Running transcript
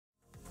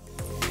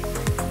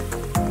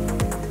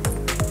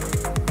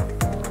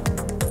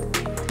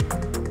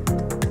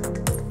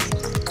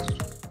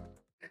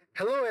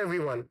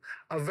everyone.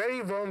 A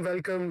very warm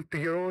welcome to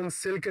your own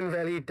Silicon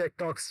Valley Tech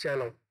Talks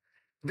channel.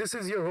 This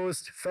is your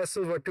host,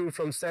 Faisal Wattu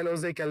from San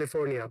Jose,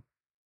 California.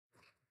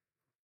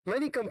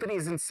 Many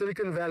companies in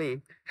Silicon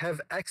Valley have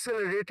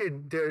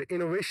accelerated their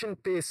innovation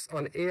pace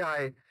on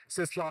AI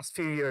since last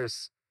few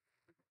years.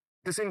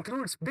 This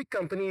includes big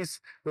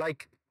companies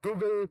like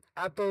Google,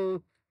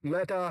 Apple,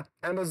 Meta,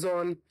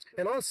 Amazon,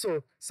 and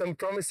also some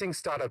promising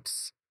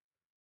startups.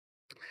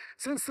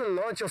 Since the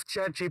launch of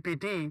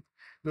ChatGPT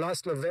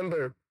last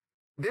November,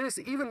 there is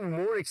even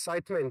more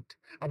excitement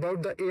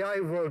about the AI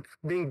work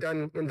being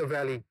done in the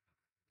Valley.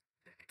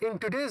 In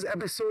today's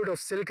episode of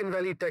Silicon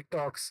Valley Tech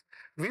Talks,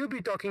 we'll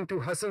be talking to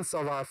Hassan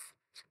Sawaf,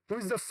 who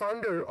is the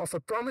founder of a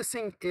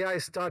promising AI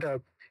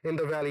startup in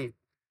the Valley.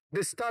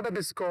 This startup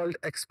is called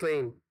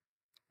aiXplain.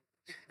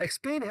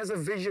 aiXplain has a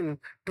vision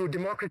to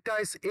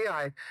democratize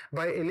AI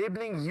by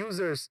enabling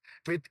users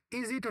with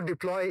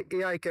easy-to-deploy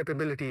AI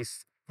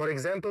capabilities. For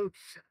example,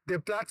 their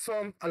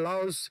platform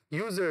allows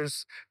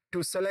users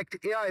to select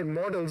AI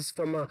models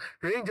from a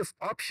range of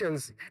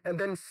options and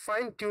then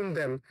fine-tune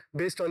them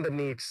based on the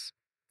needs.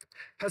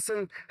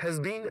 Hassan has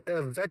been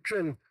a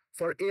veteran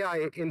for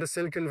AI in the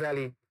Silicon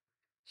Valley.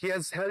 He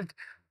has held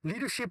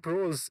leadership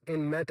roles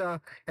in Meta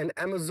and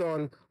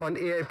Amazon on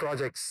AI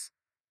projects.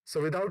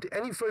 So without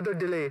any further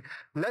delay,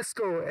 let's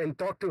go and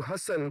talk to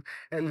Hassan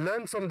and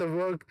learn from the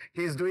work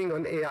he's doing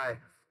on AI.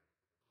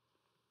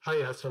 Hi,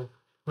 Hassan.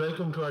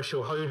 Welcome to our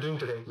show. How are you doing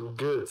today?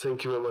 Good.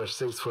 Thank you very much.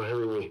 Thanks for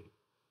having me.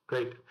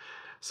 Great.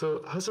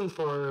 So, Hassan,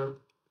 for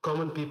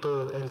common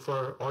people and for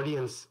our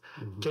audience,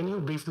 can you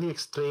briefly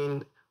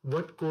explain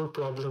what core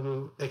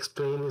problem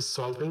aiXplain is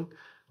solving?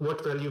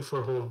 What value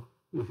for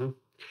whom?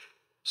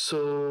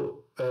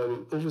 So,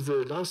 over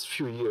the last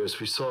few years,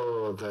 we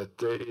saw that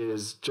there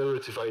is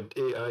generative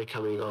AI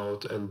coming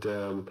out, and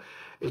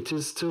it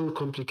is still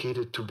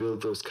complicated to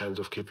build those kinds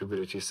of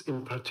capabilities,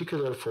 in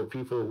particular for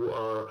people who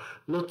are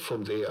not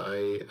from the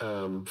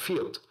AI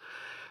field.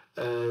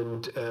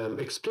 And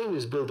aiXplain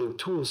is building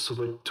tools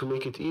to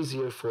make it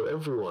easier for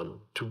everyone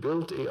to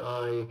build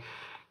AI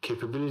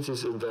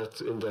capabilities in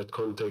that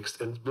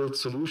context and build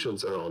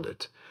solutions around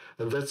it.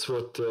 And that's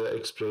what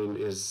aiXplain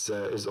is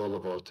all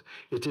about.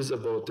 It is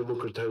about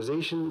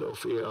democratization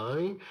of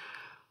AI,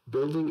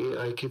 building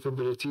AI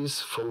capabilities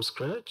from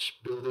scratch,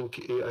 building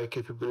AI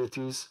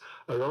capabilities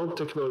around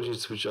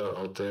technologies which are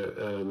out there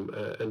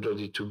and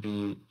ready to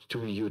be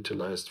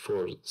utilized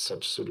for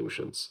such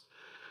solutions.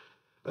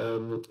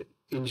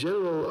 In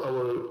general,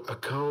 our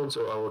accounts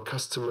or our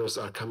customers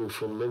are coming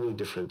from many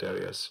different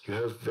areas. You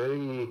have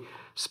very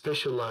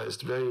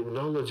specialized, very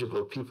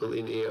knowledgeable people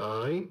in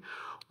AI,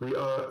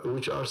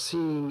 which are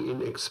seeing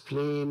in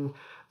aiXplain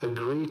a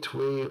great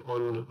way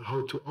on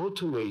how to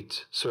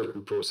automate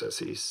certain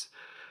processes.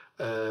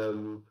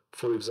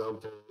 For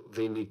example,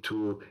 they need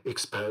to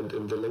expand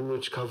in the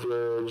language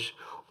coverage,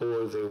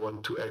 or they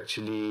want to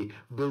actually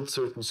build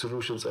certain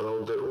solutions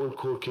around their own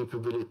core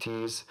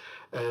capabilities,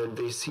 and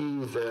they see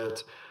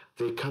that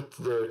they cut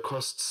their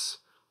costs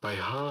by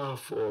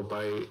half or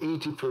by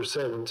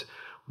 80%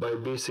 by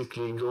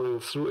basically going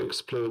through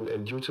aiXplain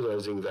and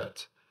utilizing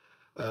that.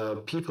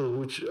 People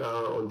which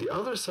are on the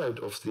other side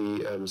of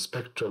the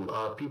spectrum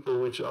are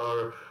people which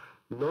are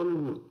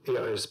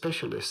non-AI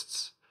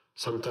specialists,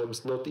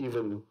 sometimes not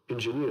even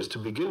engineers to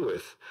begin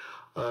with,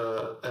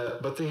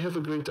 but they have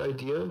a great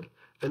idea,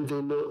 and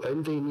they know,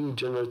 and they need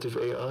generative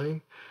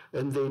AI,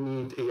 and they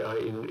need AI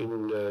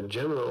in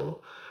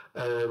general,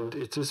 and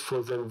it is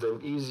for them then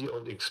easy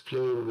on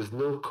aiXplain with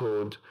no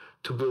code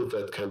to build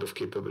that kind of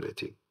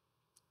capability.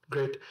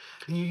 Great.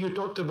 You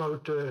talked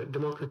about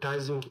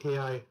democratizing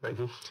AI, right?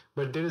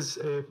 But there is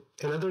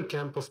another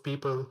camp of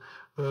people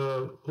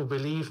who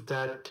believe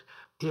that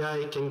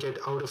AI can get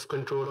out of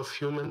control of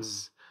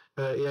humans.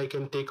 AI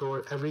can take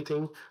over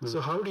everything. So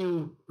how do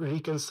you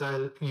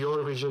reconcile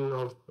your vision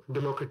of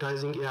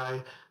democratizing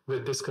AI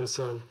with this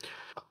concern?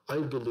 I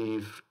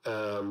believe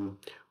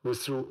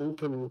through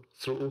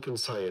open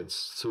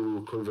science,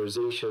 through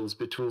conversations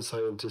between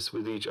scientists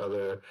with each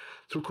other,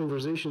 through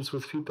conversations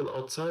with people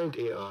outside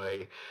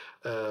AI,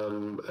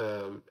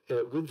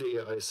 with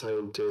the AI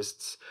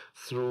scientists,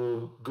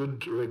 through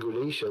good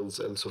regulations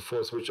and so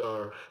forth, which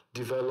are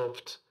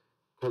developed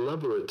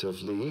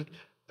collaboratively,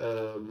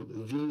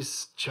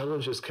 these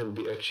challenges can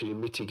be actually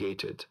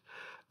mitigated.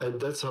 And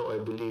that's how I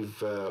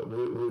believe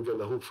we're going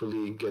to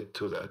hopefully get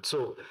to that.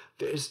 So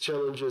there is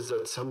challenges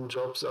that some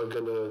jobs are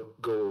going to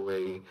go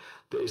away.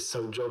 There is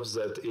some jobs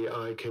that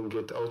AI can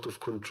get out of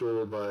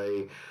control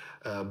by,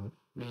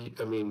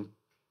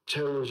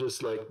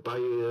 challenges like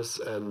bias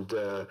and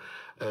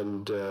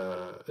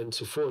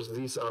so forth.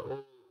 These are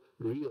all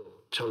real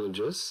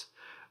challenges.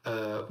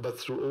 But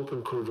through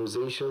open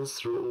conversations,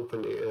 through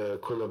open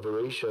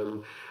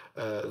collaboration,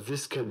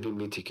 this can be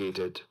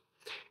mitigated.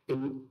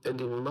 In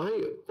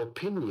my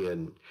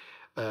opinion,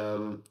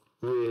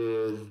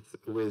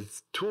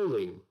 with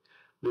tooling,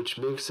 which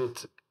makes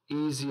it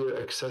easier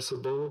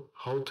accessible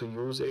how to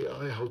use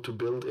AI, how to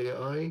build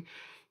AI,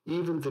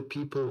 even the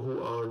people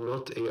who are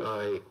not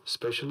AI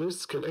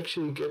specialists can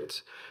actually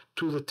get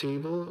to the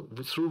table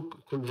through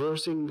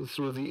conversing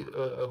through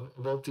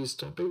about these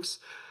topics,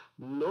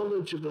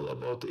 knowledgeable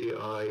about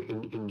AI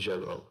in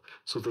general.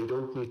 So they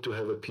don't need to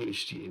have a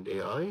PhD in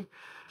AI,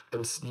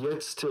 and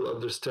yet still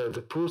understand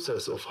the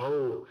process of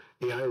how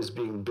AI is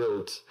being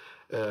built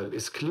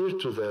is clear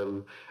to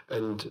them.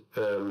 And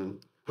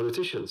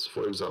politicians,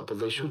 for example,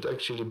 they should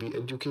actually be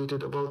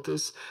educated about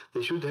this.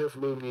 They should have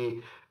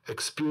maybe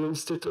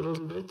experienced it a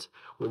little bit.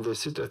 When they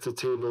sit at the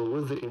table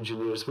with the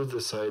engineers, with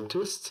the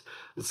scientists,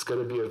 it's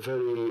going to be a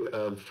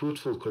very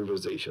fruitful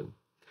conversation.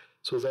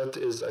 So that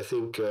is, I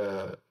think,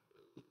 an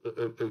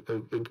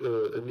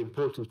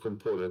important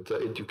component, the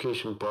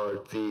education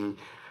part, the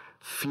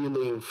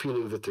feeling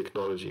the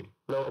technology.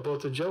 Now,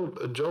 about a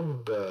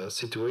job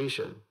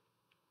situation,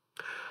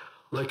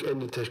 like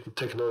any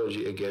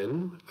technology,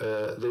 again,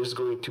 there's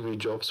going to be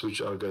jobs which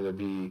are going to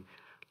be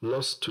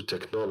lost to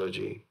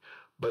technology,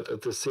 but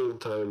at the same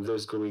time,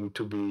 there's going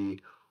to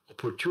be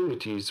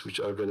opportunities which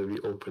are going to be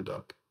opened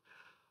up.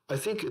 I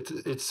think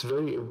it's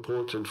very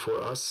important for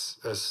us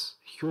as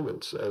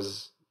humans,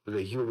 as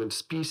the human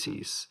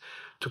species,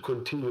 to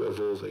continue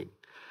evolving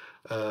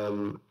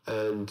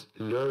and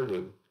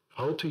learning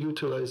how to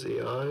utilize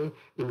AI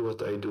in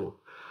what I do.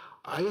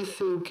 I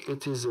think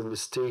it is a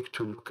mistake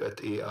to look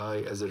at AI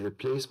as a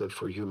replacement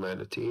for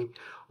humanity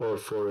or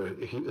for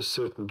a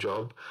certain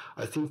job.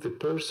 I think the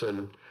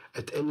person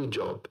at any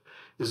job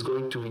is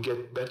going to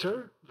get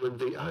better when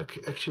they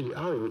actually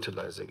are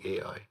utilizing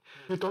AI.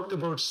 You talked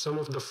about some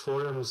of the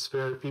forums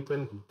where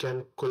people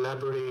can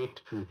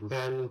collaborate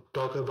and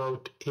talk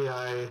about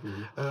AI.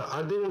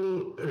 Are there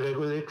any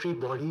regulatory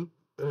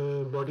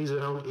bodies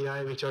around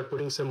AI which are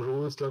putting some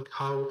rules like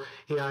how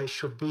AI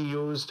should be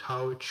used,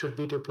 how it should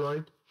be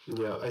deployed?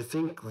 Yeah, I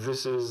think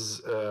this is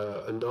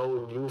a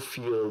now new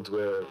field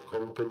where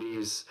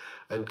companies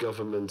and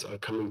governments are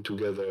coming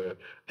together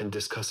and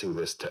discussing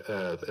this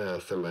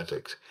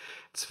thematic.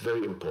 It's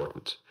very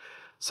important.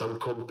 Some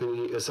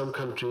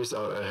countries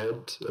are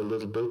ahead a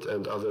little bit,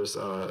 and others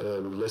are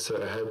lesser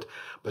ahead.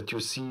 But you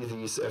see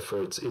these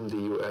efforts in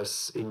the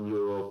U.S., in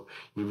Europe,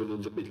 even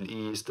in the Middle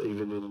East,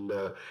 even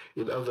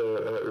in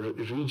other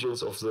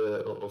regions of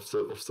the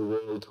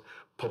world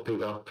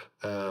popping up.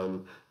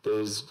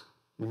 There's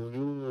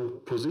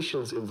new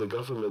positions in the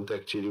government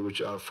actually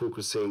which are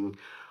focusing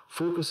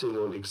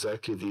on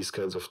exactly these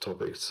kinds of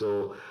topics.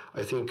 So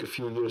I think a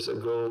few years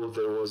ago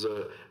there was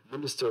a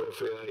minister of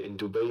AI in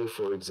Dubai,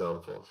 for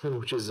example,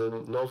 which is a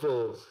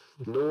novel.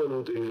 No one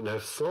would even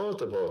have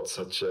thought about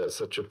such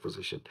a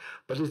position,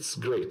 but it's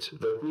great.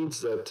 That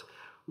means that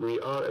we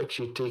are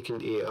actually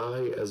taking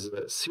AI as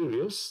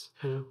serious.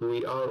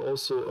 We are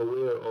also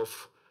aware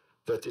of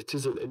that it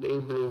is an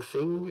enabling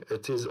thing.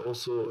 It is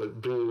also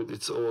bringing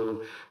its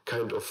own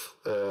kind of.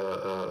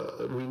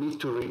 We need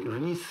to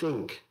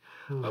rethink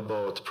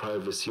about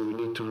privacy. We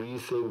need to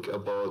rethink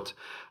about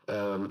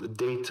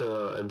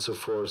data and so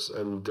forth.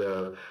 And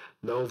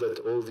now that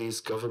all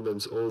these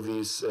governments, all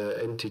these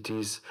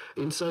entities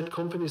inside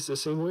companies, the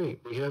same way.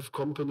 We have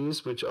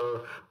companies which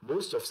are,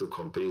 most of the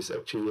companies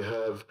actually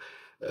have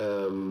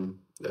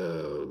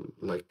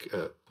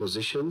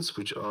positions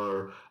which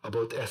are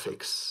about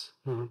ethics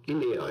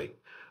in AI,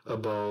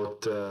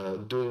 about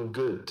doing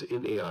good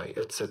in AI,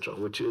 etc.,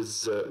 which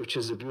is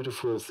a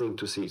beautiful thing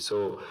to see.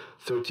 So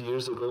 30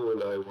 years ago,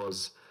 when I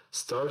was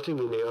starting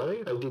in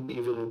AI, I didn't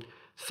even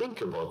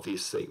think about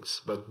these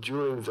things. But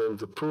during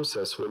the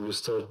process, when you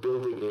start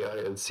building AI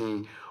and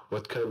see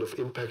what kind of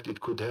impact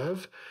it could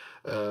have,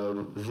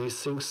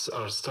 these things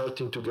are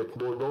starting to get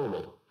more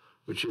normal,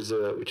 which is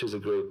a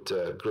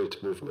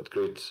great movement,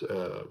 great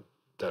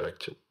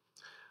direction.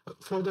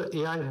 For the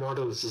AI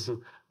models,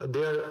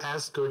 they are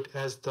as good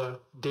as the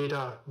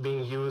data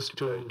being used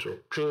to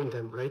train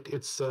them, right?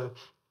 It's a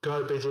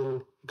garbage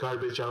in,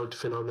 garbage out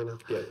phenomenon.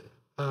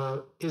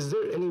 Yeah. Is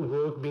there any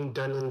work being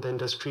done in the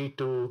industry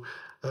to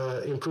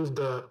improve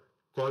the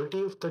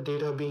quality of the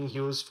data being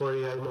used for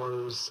AI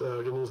models,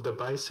 remove the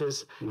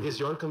biases? Is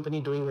your company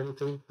doing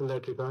anything in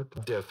that regard?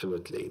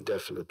 Definitely,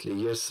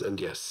 yes and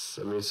yes.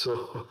 I mean,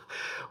 so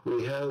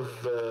we have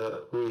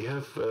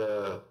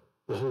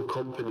whole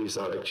companies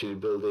are actually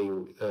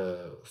building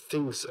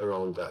things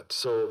around that.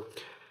 So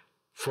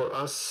for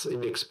us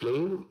in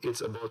aiXplain,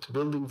 it's about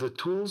building the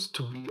tools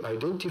to be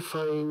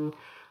identifying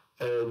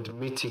and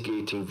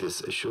mitigating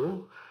this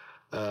issue.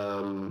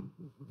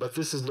 But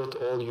this is not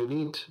all you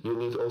need. You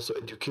need also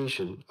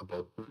education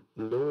about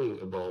knowing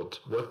about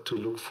what to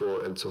look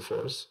for and so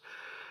forth.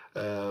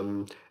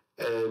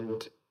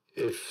 And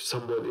if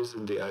someone is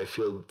in the AI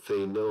field,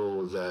 they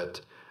know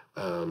that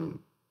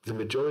the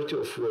majority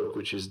of work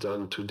which is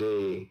done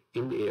today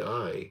in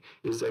AI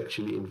is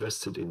actually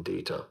invested in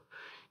data.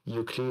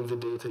 You clean the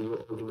data,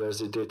 you organize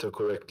the data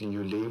correctly,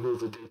 you label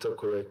the data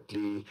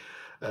correctly,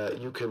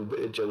 you can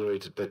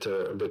generate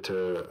better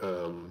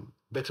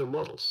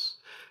models.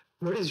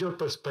 What is your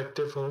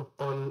perspective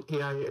on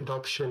AI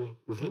adoption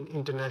in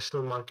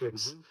international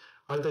markets?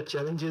 Are the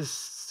challenges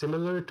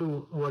similar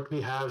to what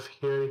we have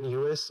here in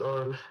US,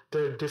 or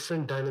there are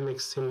different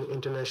dynamics in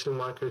international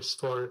markets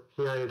for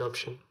AI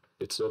adoption?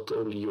 It's not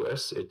only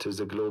US, it is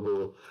a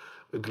global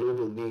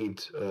need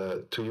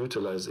to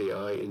utilize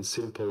AI in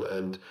simple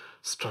and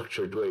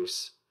structured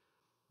ways.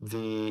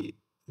 The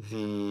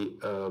the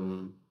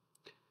um,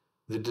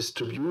 the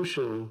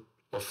distribution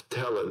of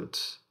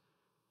talent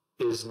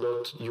is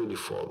not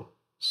uniform.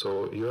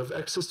 So you have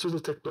access to the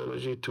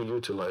technology to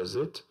utilize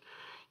it.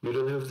 You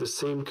don't have the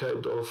same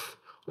kind of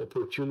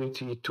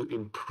opportunity to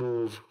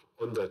improve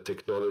on that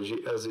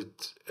technology as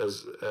it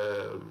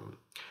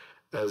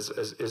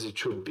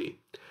should be.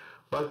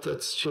 But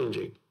that's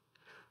changing.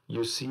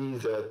 You see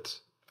that,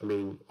 I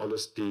mean,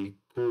 honestly,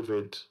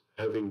 COVID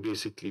having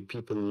basically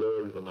people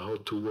learn on how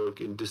to work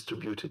in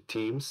distributed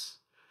teams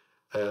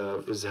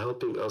is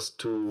helping us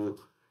to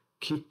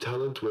keep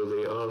talent where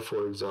they are,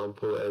 for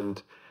example,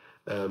 and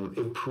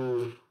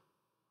improve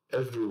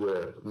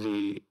everywhere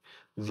the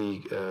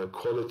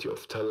quality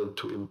of talent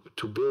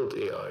to build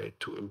AI,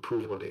 to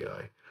improve on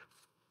AI.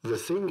 The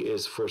thing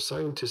is, for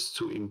scientists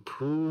to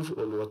improve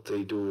on what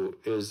they do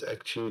is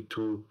actually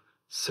to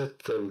set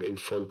them in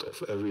front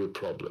of a real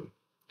problem.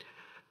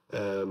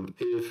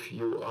 If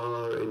you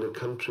are in a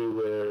country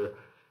where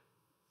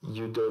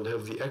you don't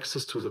have the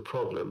access to the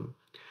problem,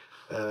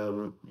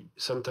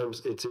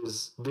 sometimes it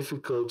is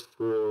difficult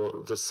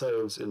for the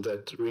science in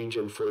that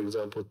region, for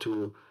example,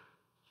 to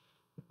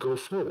go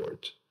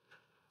forward.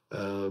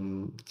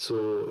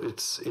 So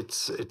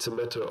it's a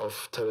matter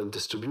of talent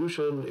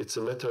distribution. It's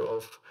a matter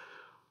of,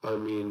 I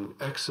mean,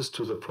 access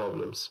to the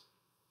problems.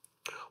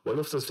 One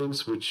of the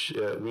things which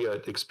we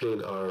at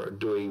aiXplain are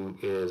doing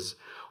is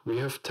we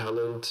have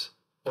talent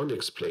on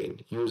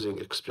aiXplain, using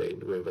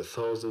aiXplain. We have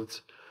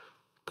 1,000,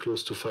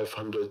 close to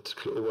 500,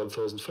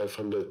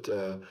 1,500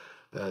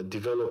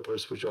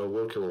 developers which are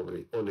working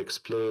on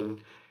aiXplain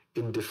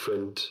in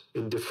different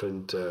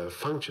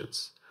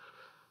functions.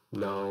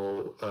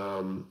 Now,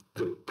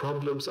 the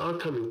problems are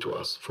coming to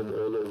us from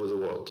all over the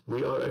world.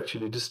 We are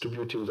actually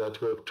distributing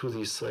that work to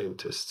these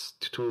scientists,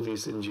 to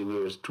these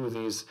engineers, to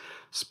these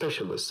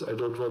specialists. I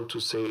don't want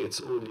to say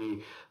it's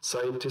only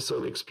scientists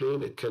on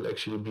aiXplain. It can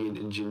actually be an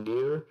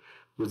engineer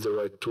with the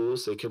right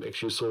tools. They can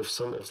actually solve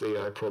some of the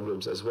AI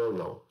problems as well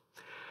now.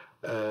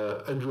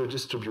 And we're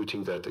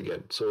distributing that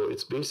again. So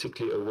it's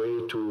basically a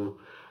way to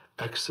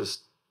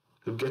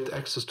get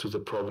access to the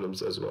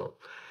problems as well.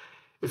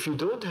 If you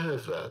don't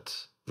have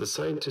that, the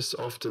scientists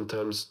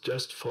oftentimes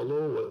just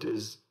follow what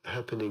is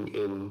happening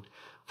in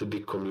the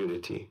big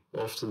community,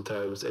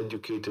 oftentimes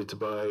educated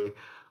by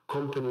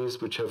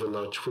companies which have a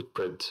large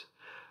footprint.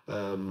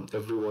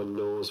 Everyone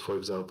knows, for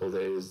example,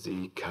 there is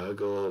the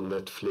Kaggle,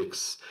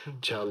 Netflix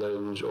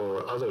challenge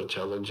or other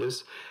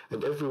challenges,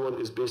 and everyone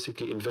is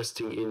basically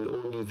investing in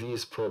only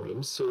these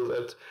problems so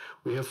that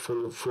we have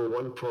for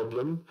one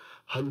problem,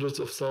 hundreds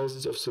of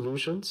thousands of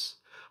solutions.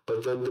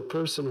 But then the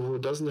person who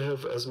doesn't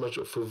have as much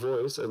of a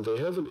voice and they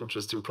have an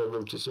interesting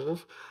problem to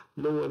solve,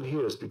 no one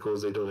hears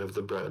because they don't have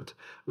the brand.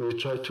 We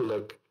try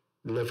to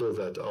level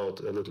that out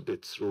a little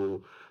bit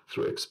through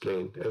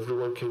aiXplain.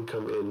 Everyone can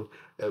come in,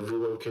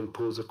 everyone can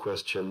pose a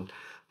question,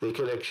 they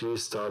can actually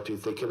start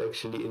it, they can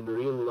actually in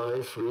real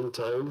life, real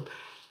time,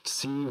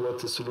 see what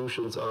the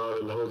solutions are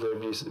and how they're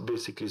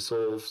basically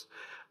solved,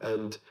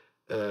 and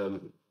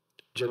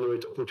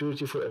generate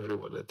opportunity for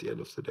everyone at the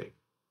end of the day.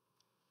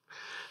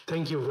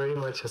 Thank you very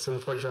much, Hassan,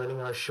 for joining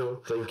our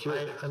show. Thank you.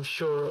 I'm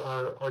sure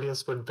our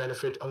audience would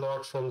benefit a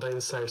lot from the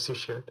insights you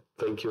shared.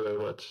 Thank you very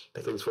much.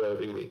 Thanks for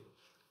having me.